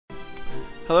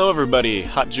Hello everybody,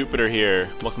 Hot Jupiter here.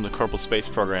 Welcome to Kerbal Space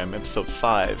Program, Episode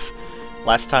 5.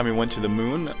 Last time we went to the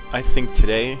moon, I think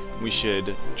today we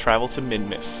should travel to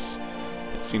Minmus.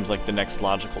 It seems like the next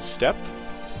logical step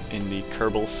in the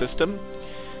Kerbal system.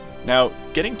 Now,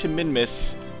 getting to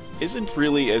Minmus isn't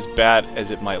really as bad as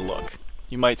it might look.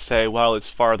 You might say, well, it's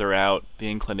farther out,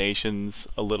 the inclination's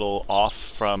a little off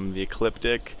from the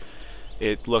ecliptic,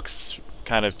 it looks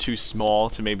kind of too small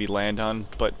to maybe land on,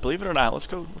 but believe it or not, let's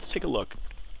take a look.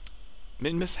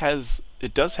 Minmus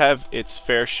does have its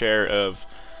fair share of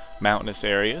mountainous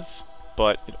areas,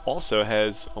 but it also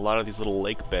has a lot of these little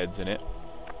lake beds in it.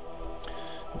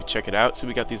 If you check it out, so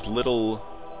we got these little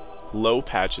low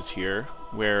patches here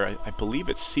where I believe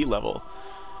it's sea level.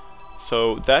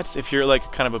 So that's, if you're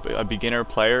like kind of a beginner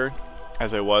player,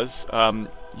 as I was,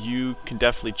 you can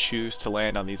definitely choose to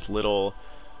land on these little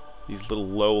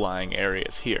low-lying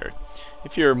areas here.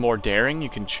 If you're more daring, you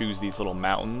can choose these little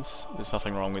mountains. There's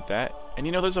nothing wrong with that. And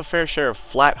you know, there's a fair share of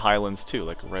flat highlands too,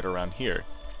 like right around here.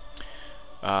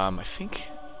 I think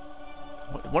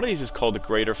one of these is called the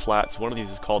Greater Flats, one of these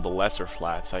is called the Lesser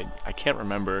Flats. I can't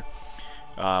remember.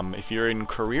 If you're in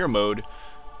career mode,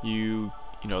 you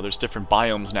know, there's different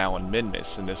biomes now in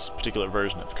Minmus in this particular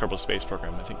version of Kerbal Space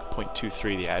Program. I think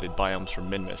 0.23 they added biomes for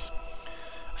Minmus.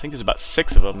 I think there's about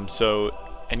 6 of them. So,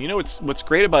 and you know what's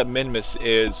great about Minmus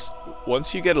is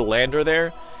once you get a lander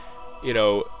there, you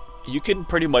know, you can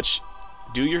pretty much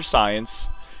do your science,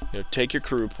 you know, take your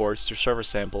crew reports, your server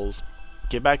samples,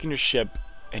 get back in your ship,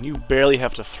 and you barely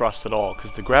have to thrust at all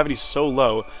because the gravity's so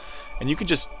low, and you can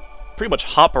just pretty much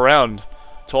hop around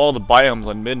to all the biomes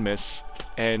on Minmus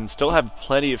and still have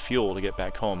plenty of fuel to get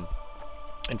back home.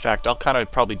 In fact, I'll kind of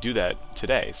probably do that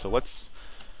today. So let's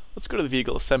go to the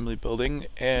vehicle assembly building,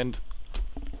 and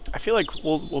I feel like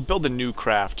we'll build a new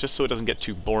craft just so it doesn't get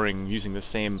too boring using the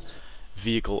same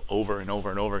vehicle over and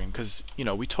over and over again, because you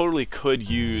know, we totally could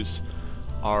use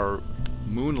our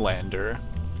moon lander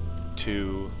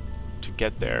to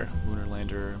get there. Lunar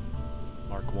lander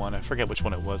Mark 1. I forget which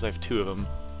one it was. I have 2 of them.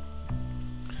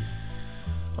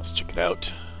 Let's check it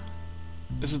out.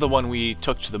 This is the one we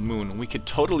took to the moon. We could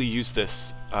totally use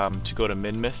this to go to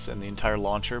Minmus and the entire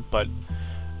launcher, but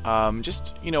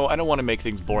just, you know, I don't want to make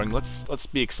things boring. Let's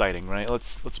be exciting, right?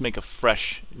 Let's make a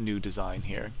fresh new design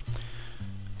here.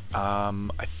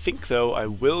 I think though I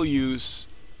will use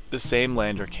the same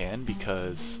lander can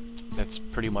because that's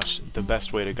pretty much the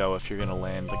best way to go if you're gonna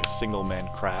land like a single man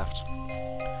craft.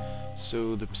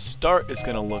 So the start is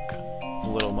gonna look a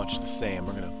little much the same.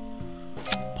 We're gonna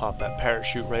pop that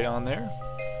parachute right on there,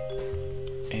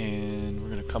 and we're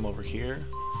gonna come over here,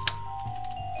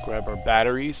 grab our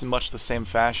batteries in much the same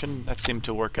fashion. That seemed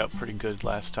to work out pretty good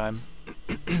last time.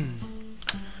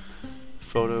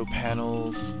 Photo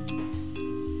panels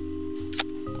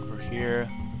over here.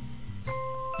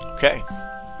 Okay,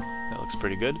 that looks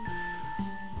pretty good.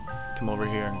 Come over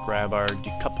here and grab our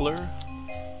decoupler.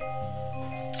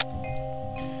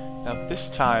 Now this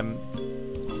time,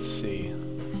 let's see.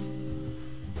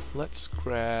 Let's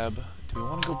grab, do we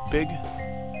want to go big?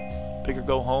 Big or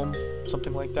go home?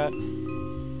 Something like that?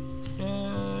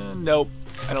 Nope,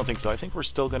 I don't think so. I think we're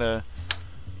still gonna,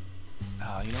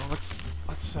 you know, let's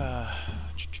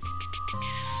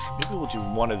maybe we'll do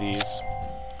one of these.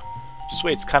 Just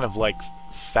way it's kind of like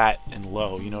fat and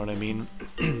low, you know what I mean?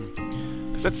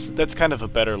 Because that's kind of a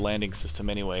better landing system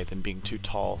anyway than being too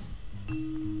tall.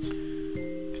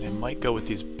 And I might go with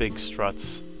these big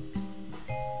struts.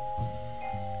 They're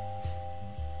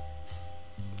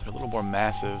a little more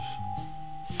massive.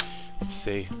 Let's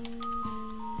see.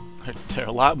 They're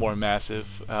a lot more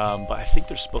massive, but I think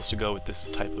they're supposed to go with this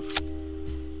type of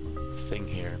thing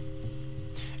here.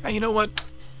 And you know what?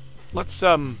 Let's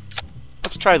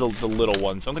try the little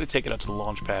ones. I'm going to take it out to the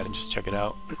launch pad and just check it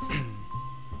out.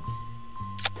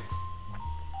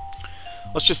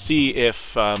 Let's just see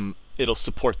if it'll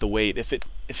support the weight. If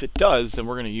it does, then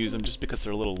we're going to use them just because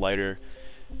they're a little lighter.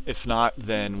 If not,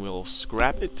 then we'll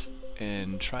scrap it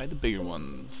and try the bigger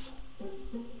ones.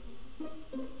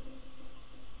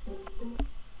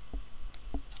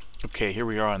 Okay, here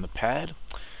we are on the pad.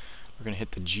 We're going to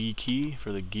hit the G key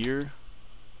for the gear.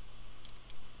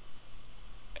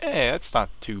 Hey, that's not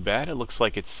too bad. It looks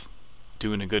like it's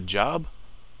doing a good job.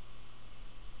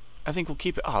 I think we'll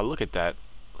keep it. Oh, look at that.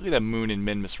 Look at that moon in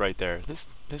Minmus right there.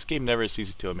 This game never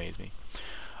ceases to amaze me.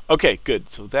 Okay, good.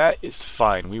 So that is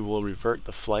fine. We will revert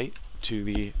the flight to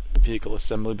the vehicle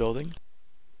assembly building.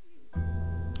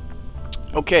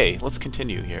 Okay, let's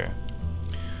continue here.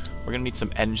 We're gonna need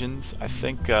some engines. I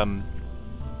think,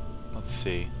 let's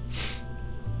see.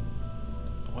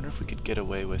 I wonder if we could get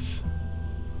away with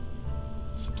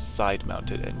some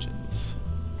side-mounted engines.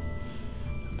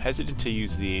 hesitant to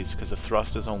use these because the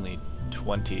thrust is only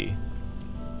 20.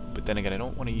 But then again, I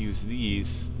don't want to use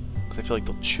these because I feel like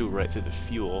they'll chew right through the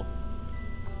fuel.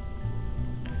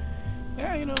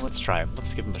 Yeah, you know, let's try them.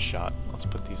 Let's give them a shot. Let's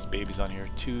put these babies on here.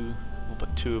 We'll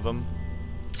put 2 of them.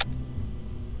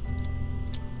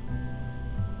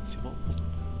 Let's see, we'll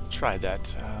try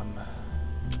that.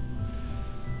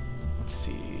 Let's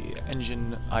see,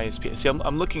 engine ISP. See,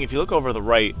 I'm looking, if you look over the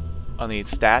right on the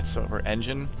stats over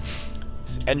engine,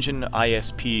 engine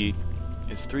ISP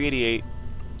is 388,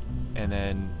 and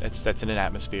then that's in an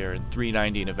atmosphere, and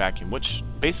 390 in a vacuum, which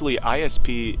basically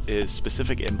ISP is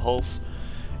specific impulse,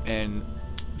 and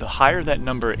the higher that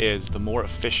number is, the more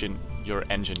efficient your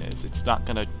engine is. It's not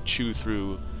going to chew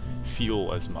through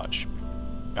fuel as much.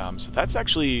 So that's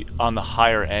actually on the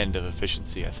higher end of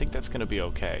efficiency. I think that's going to be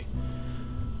okay.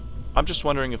 I'm just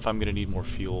wondering if I'm going to need more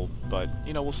fuel, but,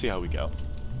 you know, we'll see how we go.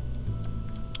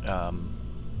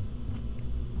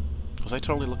 Was I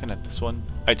totally looking at this one?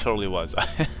 I totally was.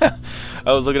 I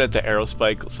was looking at the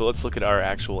aerospike, so let's look at our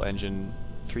actual engine.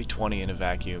 320 in a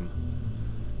vacuum.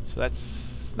 So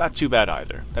that's not too bad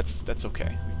either. That's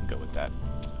okay. We can go with that.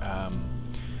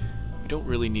 We don't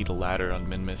really need a ladder on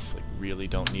Minmus. Like, really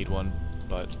don't need one,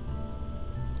 but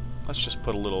let's just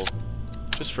put a little,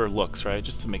 just for looks, right?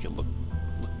 Just to make it look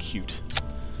cute.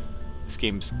 This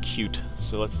game's cute,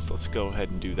 so let's go ahead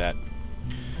and do that.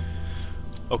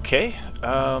 Okay,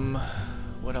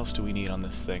 what else do we need on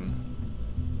this thing?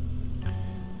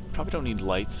 Probably don't need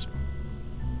lights,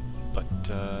 but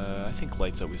I think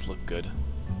lights always look good.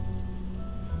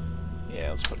 Yeah,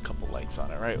 let's put a couple lights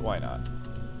on it, right? Why not?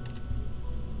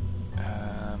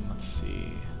 Let's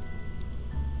see.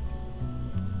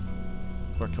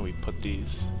 Where can we put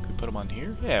these? Can we put them on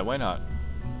here? Yeah, why not?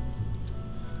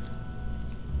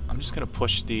 I'm just going to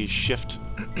push the Shift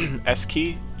S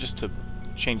key just to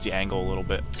change the angle a little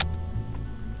bit.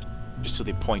 Just so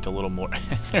they point a little more.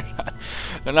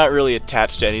 They're not really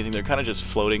attached to anything. They're kind of just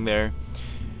floating there.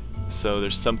 So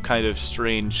there's some kind of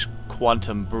strange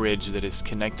quantum bridge that is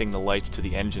connecting the lights to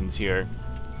the engines here.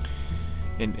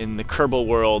 In the Kerbal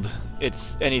world,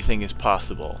 anything is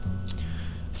possible.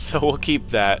 So we'll keep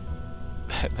that.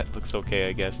 That looks okay,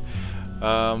 I guess.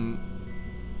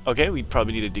 Okay, we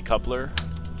probably need a decoupler.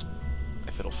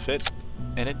 If it'll fit,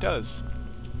 and it does.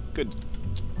 Good.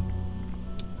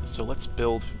 So let's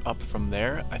build up from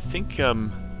there. I think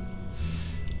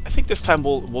this time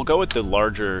we'll go with the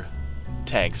larger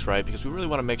tanks, right? Because we really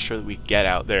want to make sure that we get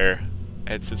out there.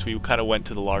 And since we kind of went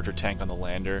to the larger tank on the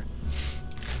lander,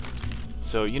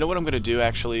 so you know what I'm going to do?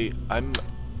 Actually, I'm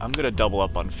going to double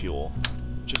up on fuel,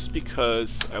 just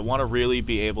because I want to really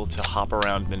be able to hop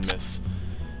around Minmus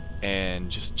and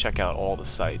just check out all the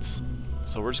sites.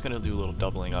 So we're just going to do a little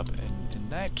doubling up, and in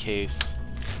that case,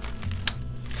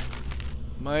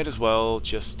 might as well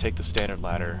just take the standard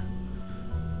ladder.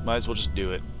 Might as well just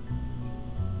do it.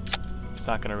 It's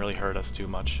not going to really hurt us too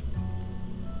much.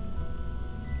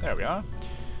 There we are.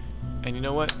 And you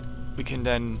know what? We can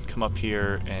then come up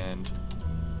here and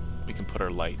we can put our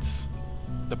lights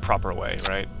the proper way,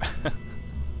 right?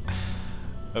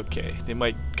 Okay, they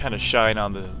might kind of shine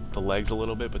on the legs a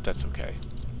little bit, but that's okay.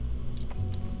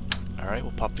 Alright,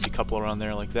 we'll pop the decoupler on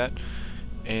there like that.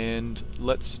 And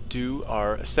let's do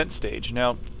our ascent stage.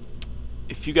 Now,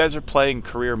 if you guys are playing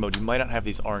career mode, you might not have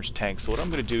these orange tanks. So what I'm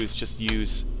going to do is just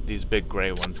use these big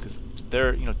gray ones, because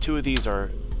they're, you know, 2 of these are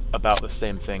about the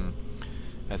same thing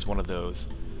as one of those.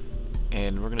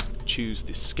 And we're going to choose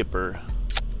the skipper.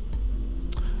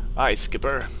 Aye,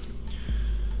 skipper.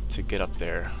 To get up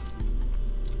there.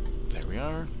 There we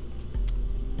are.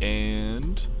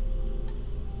 And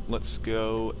let's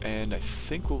go, and I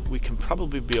think we can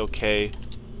probably be okay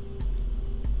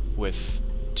with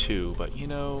 2, but you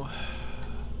know,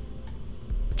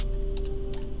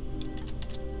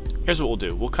 here's what we'll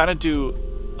do. We'll kind of do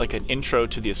like an intro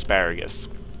to the asparagus,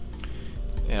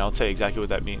 and I'll tell you exactly what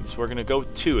that means. We're gonna go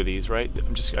with 2 of these, right?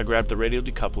 I grabbed the radial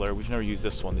decoupler. We've never used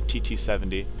this one, the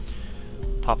TT70.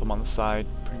 Pop them on the side,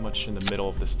 pretty much in the middle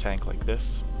of this tank like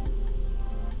this.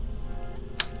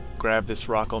 Grab this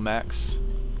Rocco Max.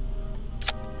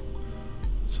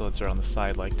 So let's are on the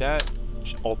side like that.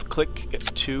 Alt-click,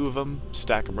 get 2 of them,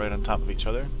 stack them right on top of each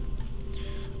other.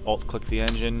 Alt-click the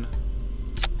engine,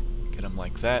 get them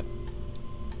like that.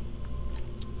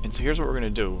 And so here's what we're going to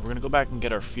do. We're going to go back and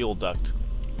get our fuel duct,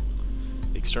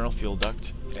 the external fuel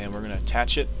duct, and we're going to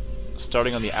attach it,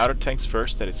 starting on the outer tanks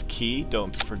first. That is key.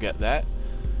 Don't forget that.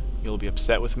 You'll be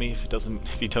upset with me if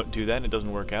you don't do that and it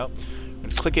doesn't work out. I'm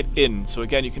going to click it in. So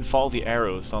again, you can follow the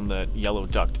arrows on the yellow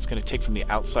duct. It's going to take from the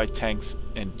outside tanks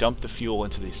and dump the fuel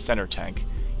into the center tank.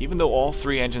 even though all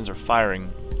 3 engines are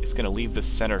firing, it's going to leave the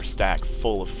center stack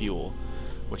full of fuel,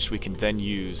 which we can then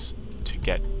use to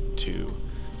get to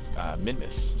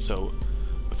Minmus. So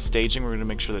with staging, we're going to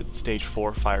make sure that stage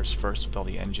 4 fires first with all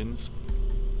the engines,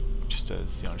 just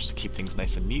to keep things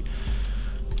nice and neat.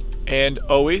 And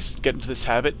always get into this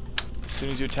habit. As soon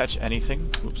as you attach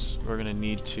anything, oops, we're going to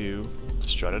need to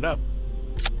strut it up.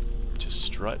 Just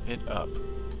strut it up.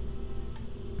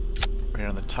 Right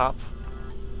on the top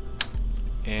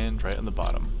and right on the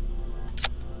bottom.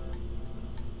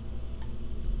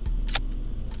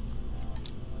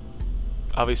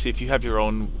 Obviously, if you have your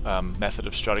own method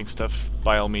of strutting stuff,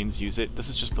 by all means use it. This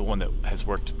is just the one that has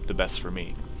worked the best for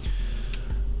me.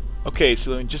 Okay,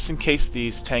 so just in case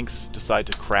these tanks decide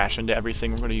to crash into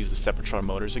everything, we're going to use the Sepratron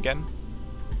motors again.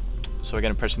 So again,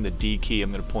 I'm pressing the D key.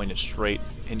 I'm going to point it straight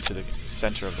into the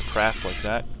center of the craft like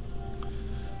that.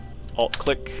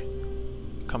 Alt-click,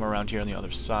 come around here on the other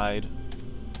side,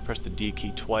 press the D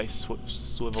key twice,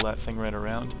 swivel that thing right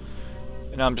around.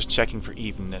 And now I'm just checking for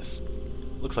evenness.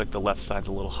 Looks like the left side's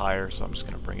a little higher, so I'm just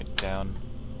going to bring it down.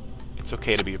 It's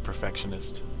okay to be a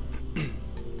perfectionist.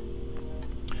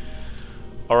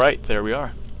 Alright, there we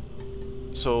are.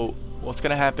 So, what's going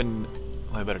to happen...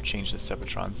 Well, I better change the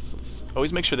Separatrons. Let's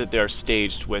always make sure that they are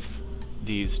staged with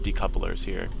these decouplers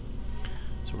here.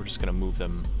 So we're just going to move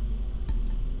them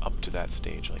up to that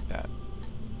stage like that.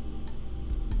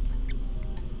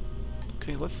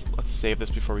 Okay, let's save this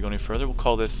before we go any further. We'll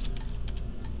call this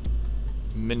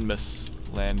Minmus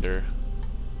Lander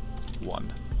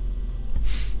 1.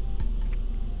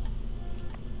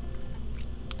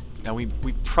 Now we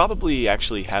probably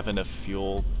actually have enough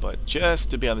fuel, but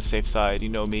just to be on the safe side, you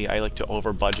know me, I like to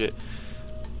over budget.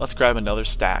 Let's grab another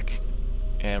stack,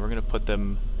 and we're gonna put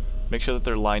them, make sure that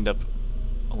they're lined up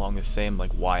along the same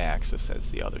like y-axis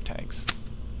as the other tanks.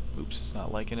 Oops, it's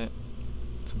not liking it.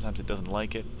 Sometimes it doesn't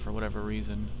like it for whatever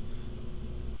reason.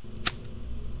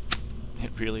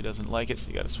 It really doesn't like it, so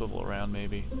you gotta swivel around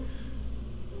maybe.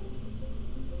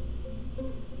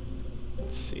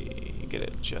 Let's see, get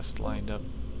it just lined up.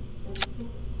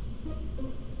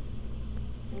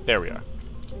 There we are.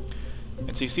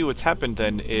 And so you see what's happened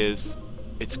then is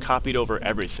it's copied over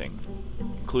everything,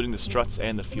 including the struts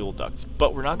and the fuel ducts.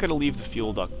 But we're not going to leave the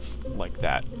fuel ducts like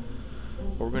that.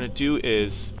 What we're going to do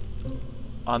is,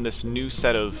 on this new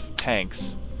set of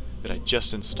tanks that I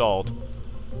just installed,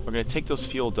 we're going to take those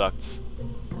fuel ducts,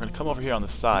 we're going to come over here on the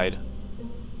side,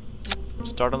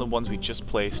 start on the ones we just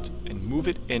placed, and move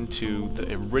it into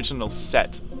the original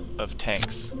set of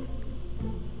tanks.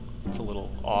 It's a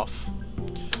little off.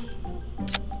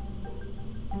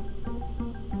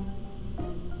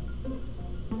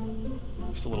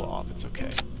 It's a little off, it's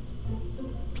okay.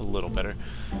 It's a little better.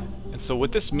 And so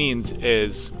what this means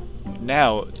is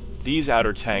now these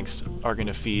outer tanks are going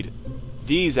to feed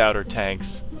these outer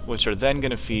tanks, which are then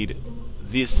going to feed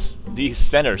these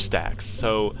center stacks.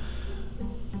 So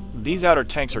these outer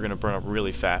tanks are going to burn up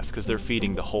really fast because they're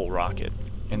feeding the whole rocket,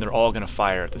 and they're all going to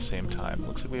fire at the same time.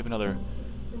 Looks like we have another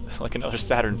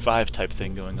Saturn V type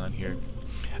thing going on here.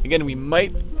 Again,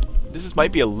 this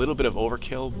might be a little bit of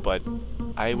overkill, but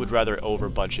I would rather over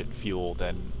budget fuel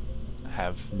than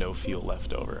have no fuel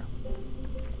left over.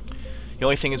 The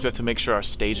only thing is we have to make sure our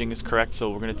staging is correct, so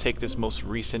we're going to take this most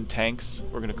recent tanks,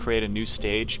 we're going to create a new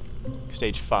stage,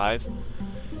 stage 5,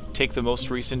 take the most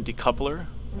recent decoupler,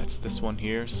 that's this one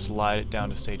here, slide it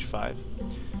down to stage 5,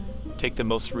 take the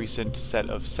most recent set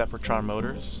of Sepratron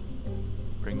motors,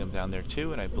 bring them down there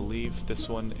too, and I believe this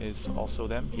one is also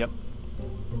them, yep,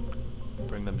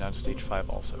 bring them down to stage 5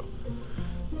 also.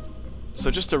 So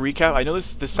just to recap, I know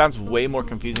this sounds way more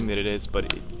confusing than it is,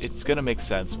 but it's going to make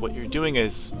sense. What you're doing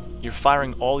is you're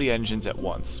firing all the engines at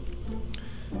once.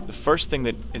 The first thing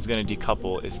that is going to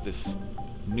decouple is this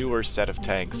newer set of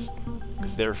tanks,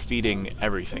 because they're feeding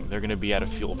everything. They're going to be out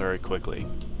of fuel very quickly.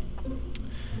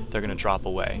 They're going to drop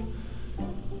away.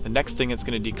 The next thing that's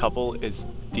going to decouple is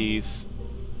these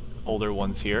older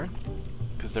ones here,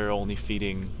 because they're only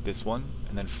feeding this one.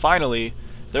 And then finally,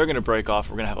 they're going to break off.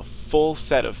 We're going to have a full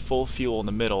set of full fuel in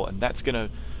the middle, and that's going to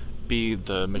be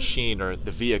the machine or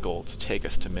the vehicle to take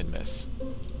us to Minmus.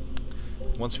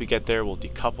 Once we get there, we'll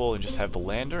decouple and just have the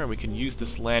lander, and we can use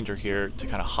this lander here to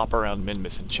kind of hop around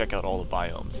Minmus and check out all the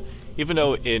biomes. Even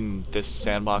though in this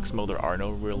sandbox mode there are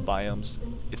no real biomes,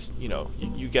 it's, you know,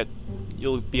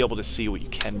 you'll be able to see what you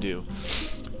can do.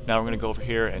 Now we're going to go over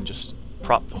here and just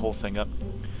prop the whole thing up.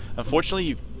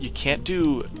 Unfortunately, you can't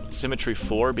do symmetry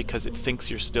 4 because it thinks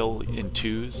you're still in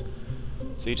 2s.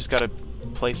 So you just gotta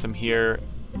place them here,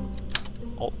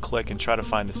 alt-click, and try to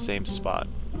find the same spot.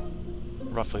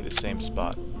 Roughly the same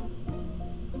spot.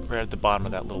 Right at the bottom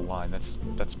of that little line.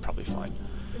 That's probably fine.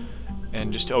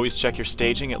 And just always check your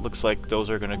staging. It looks like those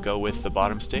are going to go with the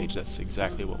bottom stage. That's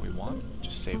exactly what we want.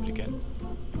 Just save it again.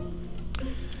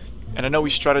 And I know we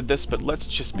strutted this, but let's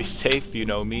just be safe. You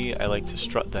know me, I like to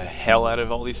strut the hell out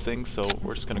of all these things, so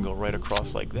we're just going to go right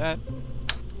across like that.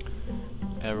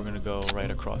 And we're going to go right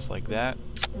across like that.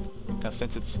 Now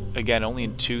since it's, again, only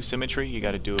in 2 symmetry, you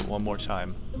got to do it one more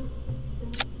time.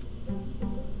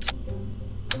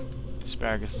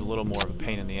 Asparagus is a little more of a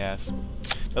pain in the ass.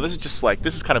 Now this is just like,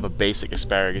 this is kind of a basic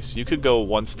asparagus. You could go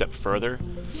one step further,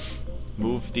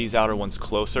 move these outer ones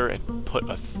closer, and put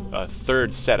a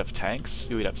third set of tanks.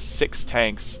 You would have 6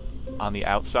 tanks on the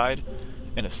outside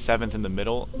and a 7th in the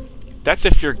middle. That's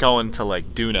if you're going to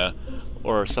like Duna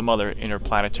or some other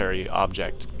interplanetary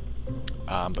object.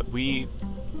 But we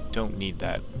don't need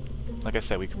that. Like I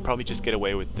said, we could probably just get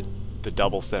away with the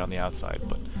double set on the outside,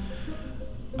 but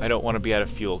I don't want to be out of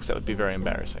fuel because that would be very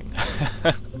embarrassing.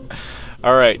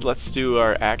 Alright, let's do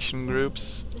our action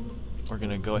groups. We're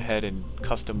going to go ahead and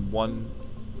custom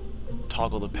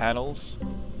toggle the panels.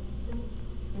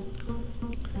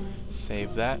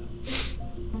 Save that.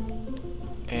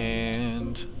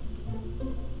 And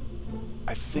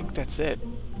I think that's it.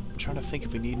 I'm trying to think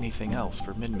if we need anything else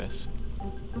for Minmus.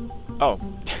 Oh,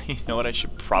 you know what I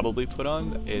should probably put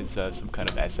on is some kind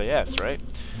of SAS, right?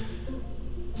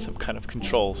 Some kind of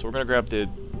control. So we're going to grab the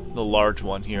large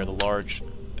one here, the large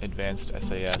advanced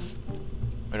SAS,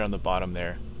 right on the bottom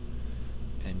there.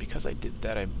 And because I did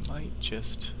that, I might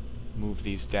just move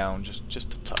these down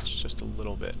just a touch, just a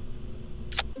little bit.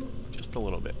 Just a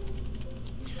little bit.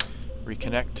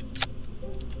 Reconnect.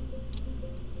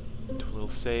 Do a little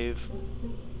save.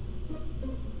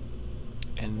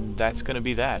 And that's going to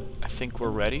be that. I think we're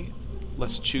ready.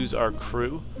 Let's choose our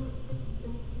crew.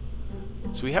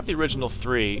 So we have the original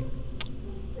 3.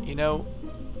 You know,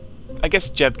 I guess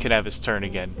Jeb can have his turn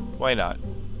again. Why not?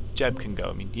 Jeb can go.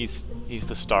 I mean, he's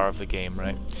the star of the game,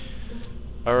 right?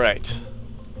 Alright.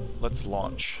 Let's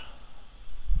launch.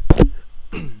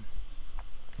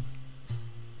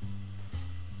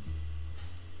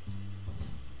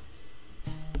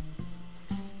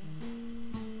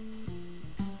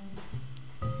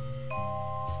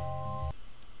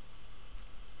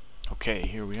 Okay,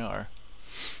 here we are.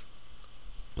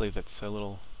 I believe that's a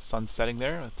little sun setting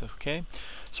there. That's okay.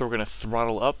 So we're going to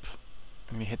throttle up.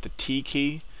 I'm going to hit the T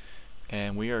key,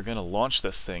 and we are going to launch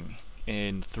this thing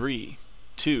in 3,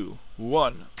 2,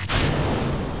 1.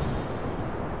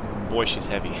 Boy, she's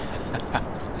heavy.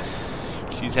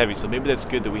 She's heavy, so maybe that's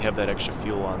good that we have that extra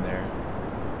fuel on there.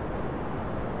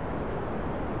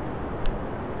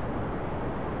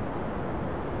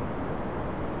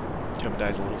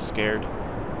 Jebediah's a little scared.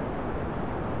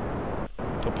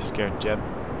 Don't be scared, Jeb.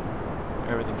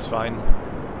 Everything's fine.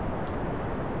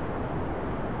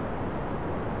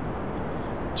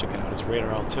 Checking out his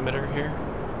radar altimeter here.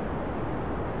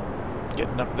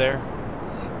 Getting up there.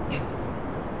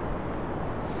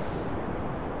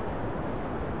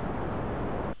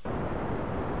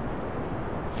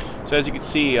 So as you can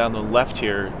see on the left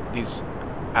here, these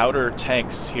outer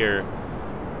tanks here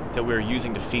that we're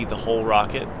using to feed the whole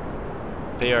rocket,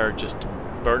 they are just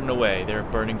burning away. They're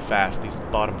burning fast, these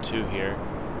bottom 2 here,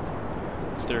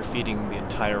 because they're feeding the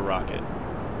entire rocket.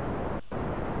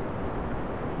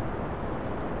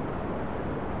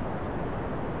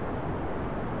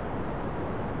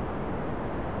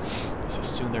 So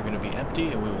soon they're going to be empty,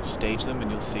 and we will stage them, and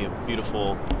you'll see a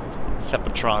beautiful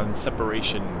Sepatron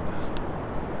separation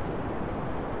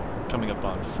coming up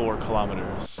on 4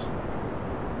 kilometers.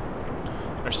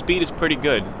 Our speed is pretty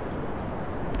good.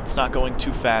 It's not going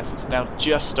too fast. It's now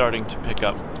just starting to pick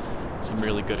up some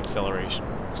really good acceleration.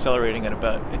 Accelerating at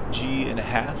about a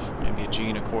G1/2, maybe a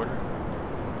G1/4.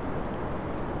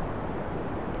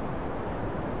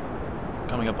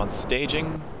 Coming up on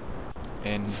staging,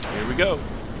 and here we go.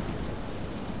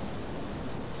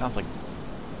 Sounds like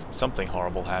something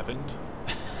horrible happened.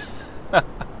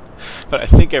 But I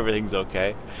think everything's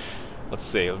okay. Let's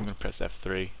see, I'm going to press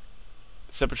F3.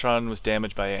 Sepatron was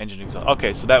damaged by engine exhaust.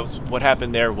 Okay, so that was what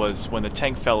happened there. Was when the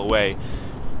tank fell away,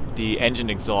 the engine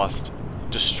exhaust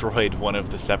destroyed one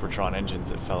of the Sepatron engines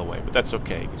that fell away. But that's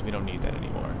okay, because we don't need that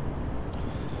anymore.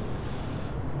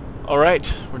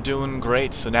 Alright, we're doing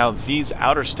great. So now these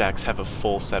outer stacks have a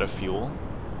full set of fuel.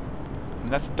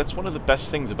 And that's one of the best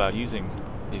things about using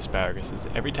the asparagus, is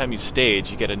every time you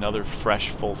stage, you get another fresh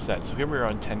full set. So here we're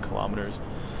on 10 kilometers,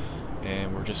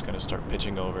 and we're just going to start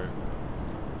pitching over.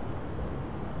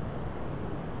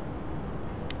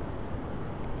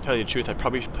 Tell you the truth, I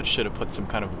probably should have put some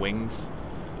kind of wings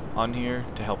on here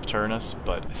to help turn us,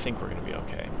 but I think we're going to be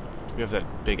okay. We have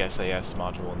that big SAS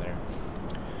module in there.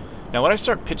 Now when I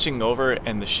start pitching over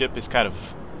and the ship is kind of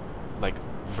like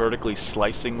vertically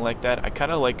slicing like that. I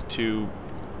kind of like to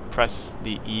press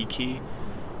the E key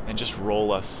and just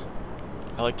roll us.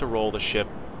 I like to roll the ship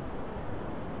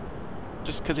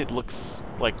just because it looks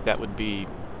like that would be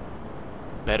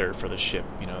better for the ship,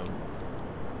 you know,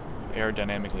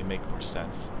 aerodynamically make more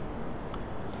sense.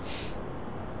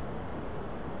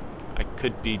 I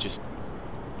could be just,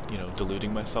 you know,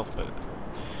 deluding myself, but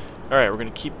alright, we're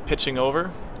going to keep pitching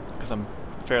over because I'm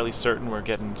fairly certain we're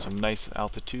getting some nice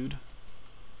altitude.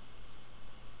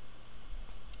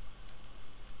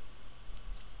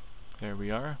 There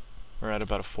we are. We're at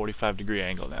about a 45-degree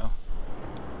angle now.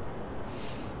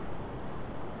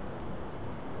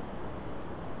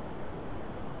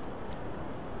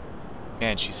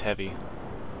 Man, she's heavy.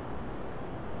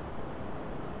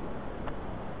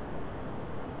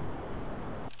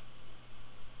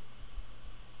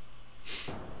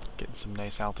 Getting some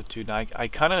nice altitude. Now, I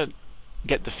kind of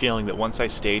get the feeling that once I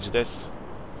stage this,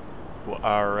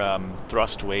 our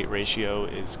thrust-weight ratio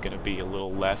is going to be a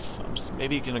little less. I'm just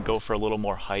maybe going to go for a little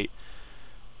more height,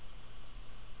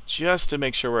 just to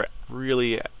make sure we're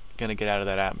really going to get out of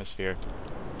that atmosphere.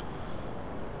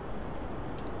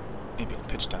 Maybe I'll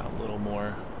pitch down a little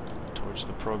more towards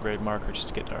the prograde marker just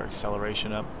to get our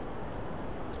acceleration up.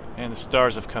 And the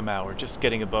stars have come out. We're just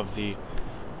getting above the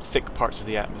thick parts of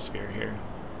the atmosphere here.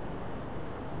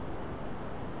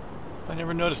 I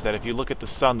never noticed that. If you look at the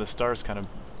sun, the stars kind of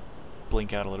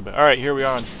blink out a little bit. Alright, here we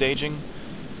are on staging.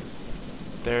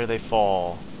 There they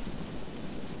fall.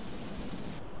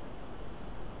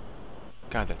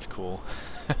 God, that's cool.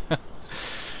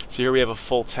 So here we have a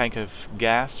full tank of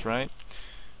gas, right?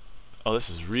 Oh,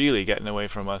 this is really getting away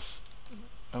from us.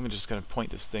 I'm just going to point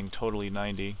this thing totally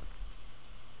 90.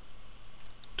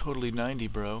 Totally 90,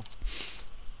 bro.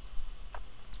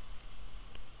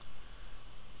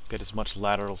 Get as much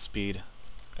lateral speed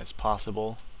as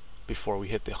possible before we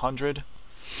hit the 100.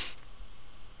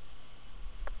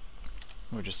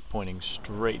 We're just pointing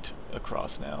straight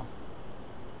across now.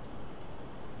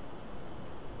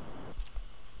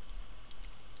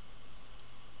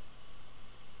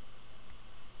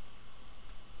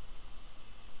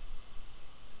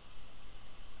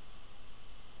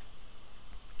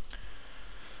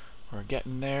 We're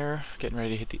getting there, getting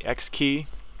ready to hit the X key.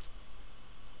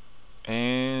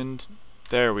 And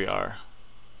there we are.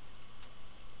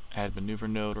 Add maneuver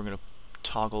node. We're going to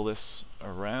toggle this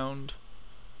around.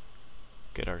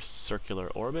 Get our circular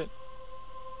orbit.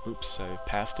 Oops, I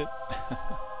passed it.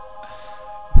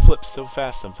 Flips so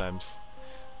fast sometimes.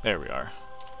 There we are.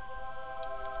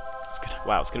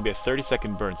 Wow, it's going to be a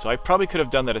 30-second burn. So I probably could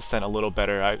have done that ascent a little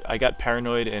better. I got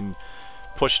paranoid and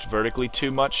pushed vertically too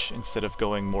much instead of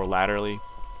going more laterally.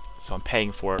 So I'm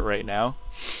paying for it right now.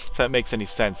 If that makes any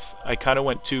sense. I kind of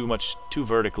went too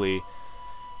vertically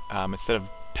instead of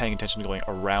paying attention to going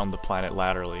around the planet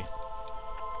laterally.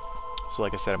 So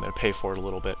like I said, I'm going to pay for it a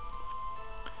little bit.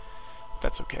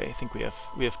 That's okay. I think we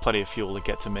have plenty of fuel to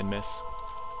get to Minmus.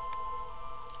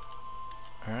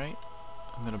 Alright.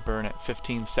 I'm going to burn at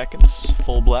 15 seconds.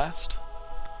 Full blast.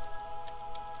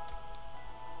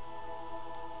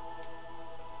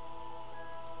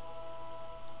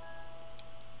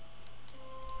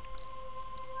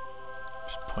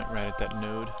 Point right at that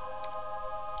node.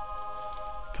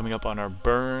 Coming up on our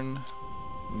burn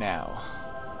now.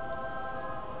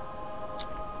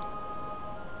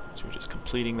 So we're just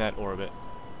completing that orbit.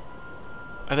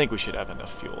 I think we should have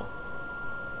enough fuel.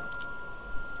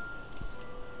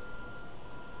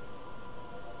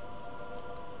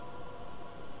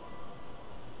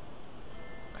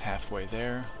 Halfway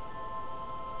there.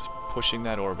 Just pushing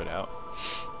that orbit out.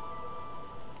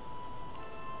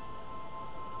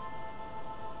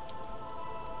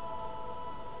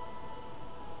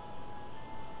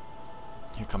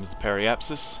 Here comes the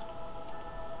periapsis.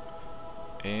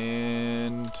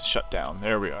 And shut down.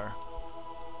 There we are.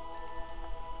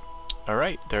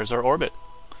 Alright, there's our orbit.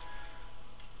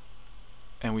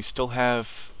 And we still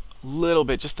have a little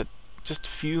bit, just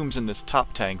fumes in this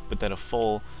top tank, but then a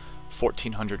full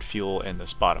 1400 fuel in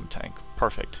this bottom tank.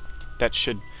 Perfect. That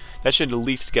should at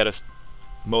least get us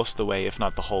most of the way, if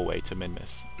not the whole way, to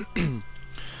Minmus.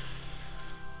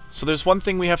 So there's one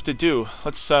thing we have to do.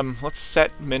 Let's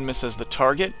set Minmus as the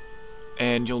target,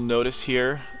 and you'll notice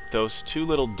here those two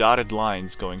little dotted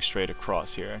lines going straight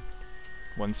across here.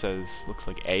 One says, looks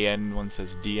like AN, one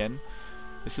says DN.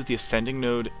 This is the ascending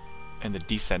node and the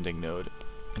descending node.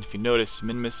 And if you notice,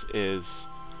 Minmus is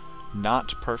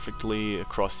not perfectly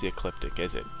across the ecliptic,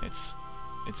 is it?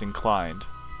 It's inclined.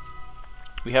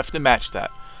 We have to match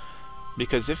that,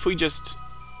 because if we just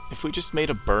made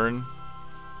a burn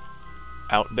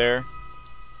out there.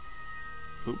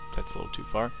 Oop, that's a little too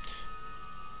far.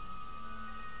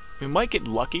 we might get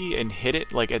lucky and hit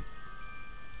it like at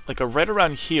right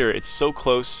around here. It's so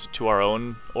close to our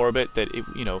own orbit that it,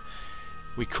 you know,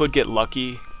 we could get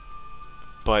lucky,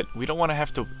 but we don't want to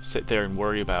have to sit there and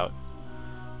worry about,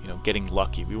 you know, getting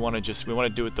lucky. We want to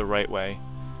do it the right way.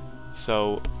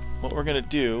 So what we're gonna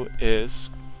do is,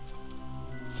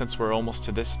 since we're almost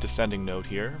to this descending node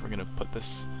here, we're gonna put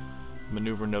this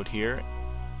maneuver node here,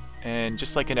 and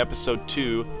just like in episode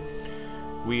 2,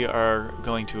 we are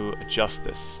going to adjust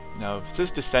this. Now, if it's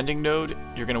this descending node,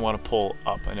 you're going to want to pull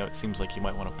up. I know it seems like you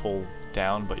might want to pull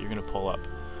down, but you're going to pull up.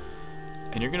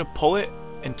 And you're going to pull it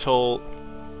until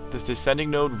this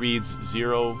descending node reads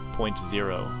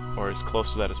 0.0, or as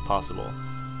close to that as possible.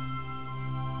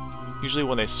 Usually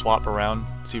when they swap around,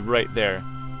 see right there,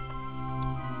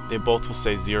 they both will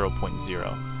say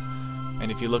 0.0.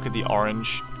 And if you look at the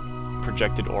orange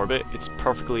projected orbit, it's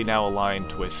perfectly now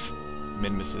aligned with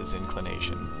Minmus's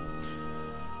inclination.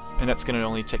 And that's going to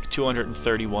only take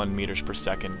 231 meters per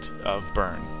second of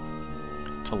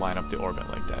burn to line up the orbit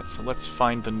like that. So let's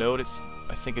find the node.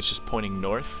 I think it's just pointing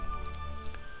north.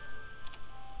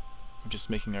 We're just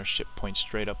making our ship point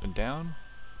straight up and down.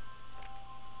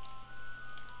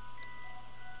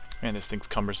 Man, this thing's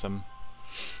cumbersome.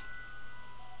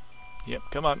 Yep,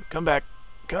 come on, come back.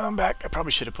 Come back. I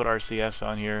probably should have put RCS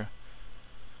on here.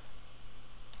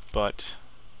 But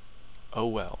oh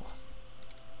well.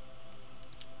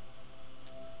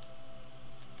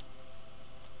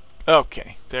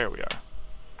 Okay, there we are.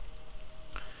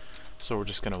 So we're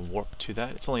just going to warp to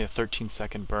that. It's only a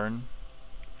 13-second burn.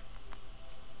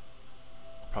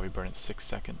 Probably burn in 6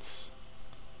 seconds.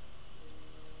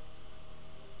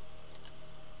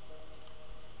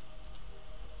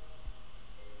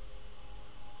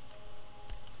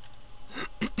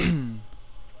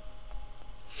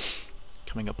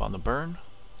 Coming up on the burn.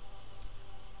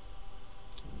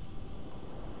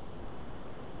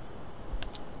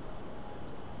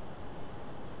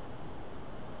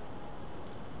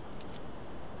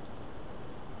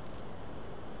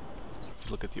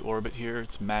 Look at the orbit here,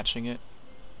 it's matching it.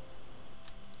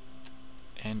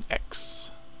 And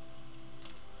X.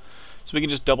 So we can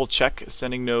just double check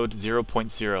ascending node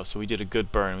 0.0, so we did a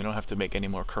good burn. We don't have to make any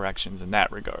more corrections in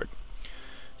that regard.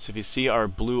 So if you see, our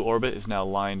blue orbit is now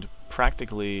aligned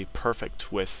practically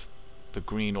perfect with the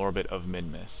green orbit of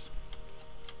Minmus.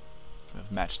 We've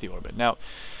matched the orbit. Now,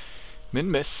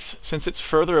 Minmus, since it's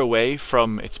further away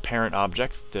from its parent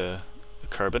object, the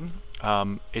Kerbal,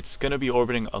 it's going to be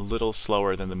orbiting a little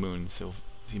slower than the moon. So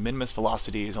the Minmus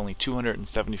velocity is only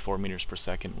 274 meters per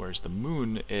second, whereas the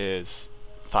moon is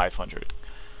 500.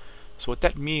 So what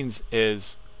that means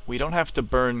is we don't have to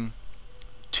burn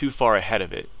too far ahead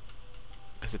of it,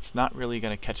 because it's not really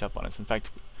going to catch up on us. In fact,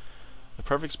 the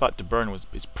perfect spot to burn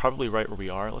is probably right where we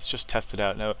are. Let's just test it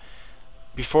out. Now,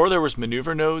 before there was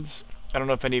maneuver nodes, I don't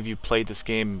know if any of you played this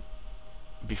game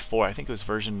before. I think it was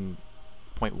version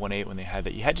 0.18 when they had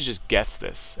that. You had to just guess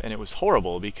this, and it was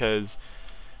horrible because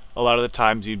a lot of the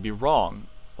times you'd be wrong.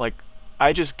 Like,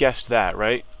 I just guessed that,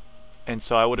 right? And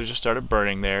so I would have just started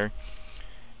burning there,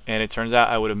 and it turns out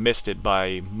I would have missed it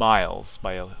by miles,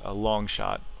 by a long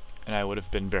shot, and I would have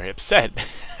been very upset.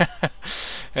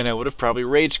 And I would have probably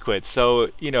rage quit.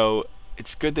 So, you know,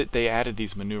 it's good that they added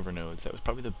these maneuver nodes. That was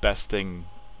probably the best thing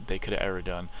they could have ever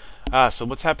done. So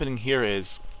what's happening here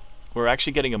is we're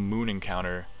actually getting a moon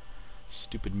encounter.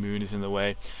 Stupid moon is in the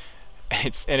way.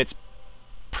 It's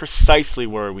precisely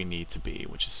where we need to be,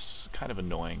 which is kind of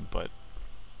annoying, but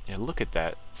yeah, look at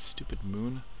that stupid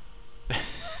moon.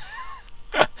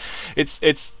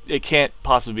 It can't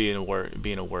possibly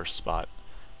be in a worse spot.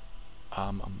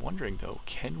 I'm wondering though,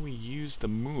 can we use the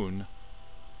moon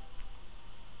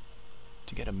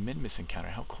to get a Minmus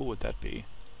encounter? How cool would that be?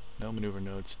 No maneuver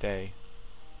node, stay.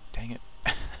 Dang it.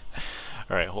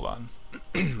 Alright, hold on.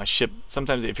 My ship,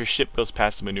 sometimes if your ship goes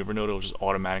past the maneuver node, it'll just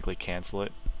automatically cancel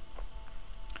it.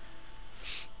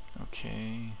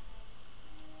 Okay.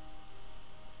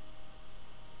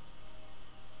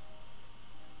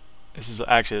 This is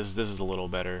actually, this is a little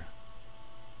better.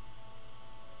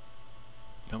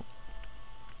 Nope.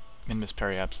 Minmus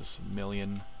periapsis,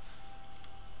 1,000,000.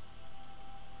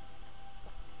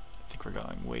 I think we're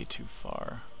going way too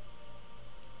far.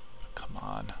 Come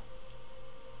on.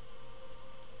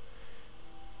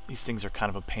 These things are kind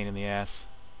of a pain in the ass.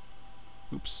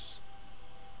 Oops.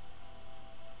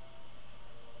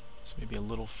 So maybe a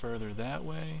little further that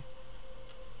way.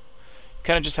 You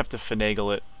kind of just have to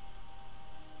finagle it.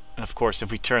 And of course,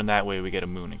 if we turn that way, we get a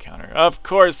moon encounter. Of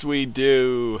course we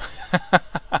do!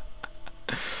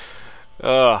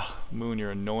 Ugh, moon,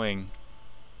 you're annoying.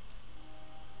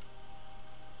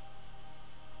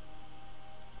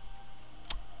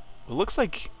 It looks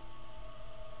like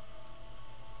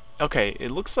Okay, it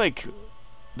looks like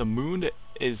the moon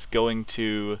is going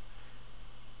to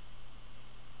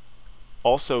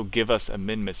also give us a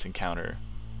Minmus encounter.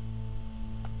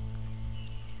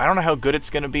 I don't know how good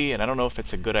it's going to be, and I don't know if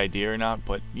it's a good idea or not,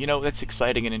 but, you know, that's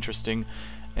exciting and interesting,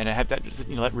 and I have that,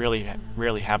 you know, that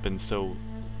rarely happens, so,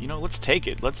 you know, let's take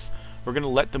it. We're going to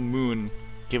let the moon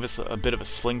give us a bit of a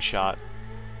slingshot,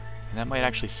 and that might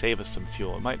actually save us some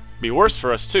fuel. It might be worse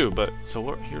for us, too, but,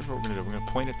 so here's what we're going to do. We're going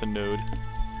to point at the node.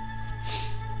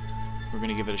 We're going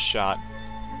to give it a shot.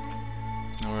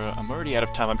 I'm already out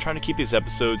of time. I'm trying to keep these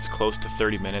episodes close to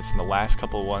 30 minutes, and the last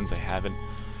couple of ones I haven't.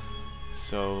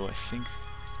 So I think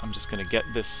I'm just going to get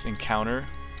this encounter,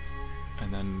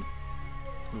 and then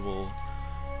we will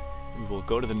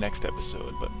go to the next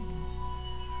episode. But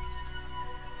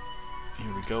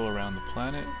here we go around the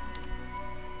planet.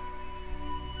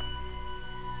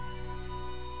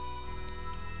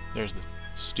 There's the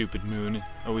stupid moon,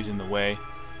 always in the way.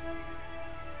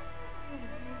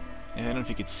 And I don't know if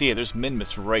you could see it, there's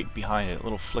Minmus right behind it, a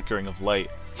little flickering of light,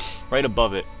 right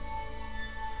above it.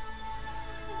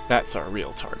 That's our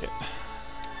real target.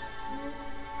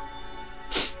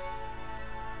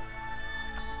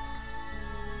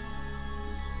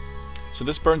 So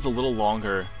this burns a little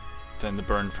longer than the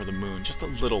burn for the moon, just a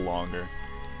little longer.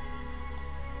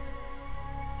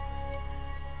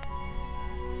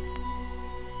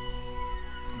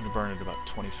 I'm going to burn it about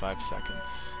 25 seconds.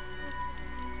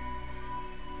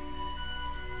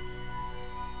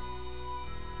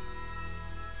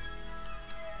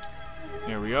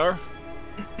 Here we are,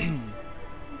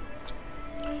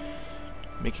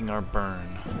 making our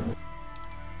burn.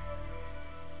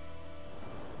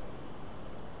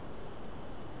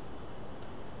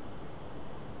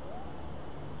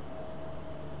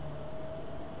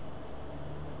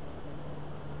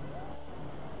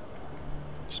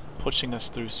 Just pushing us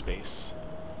through space.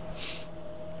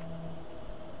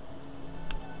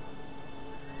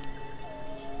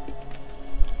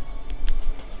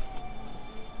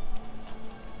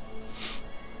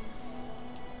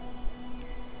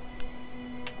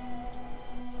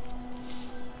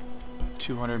 About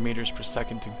 200 meters per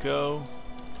second to go.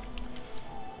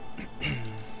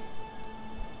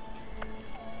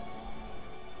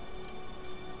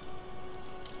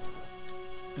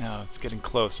 Now it's getting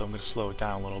close, so I'm going to slow it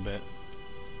down a little bit.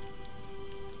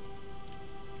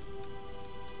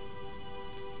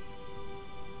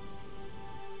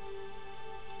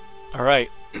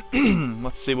 Alright,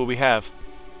 let's see what we have.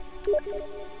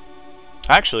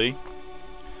 Actually,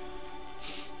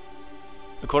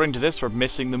 according to this, we're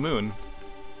missing the moon.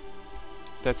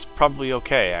 That's probably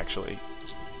okay, actually.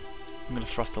 I'm going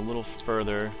to thrust a little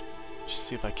further, just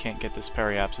see if I can't get this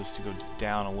periapsis to go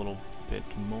down a little bit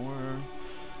more.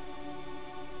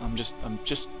 I'm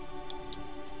just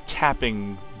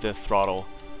tapping the throttle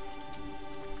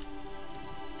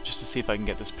just to see if I can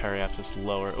get this periapsis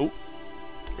lower. Oh,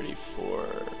 34.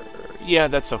 Yeah,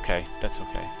 that's okay. That's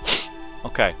okay.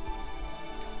 Okay.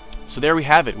 So there we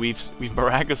have it. We've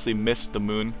miraculously missed the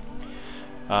moon.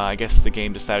 I guess the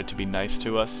game decided to be nice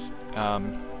to us,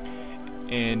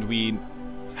 and we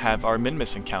have our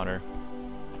Minmus encounter.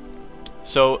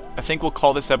 So I think we'll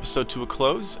call this episode to a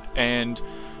close, and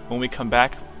when we come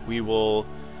back, we will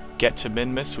get to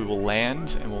Minmus, we will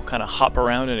land, and we'll kind of hop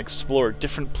around and explore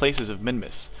different places of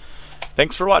Minmus.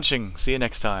 Thanks for watching. See you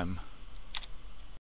next time.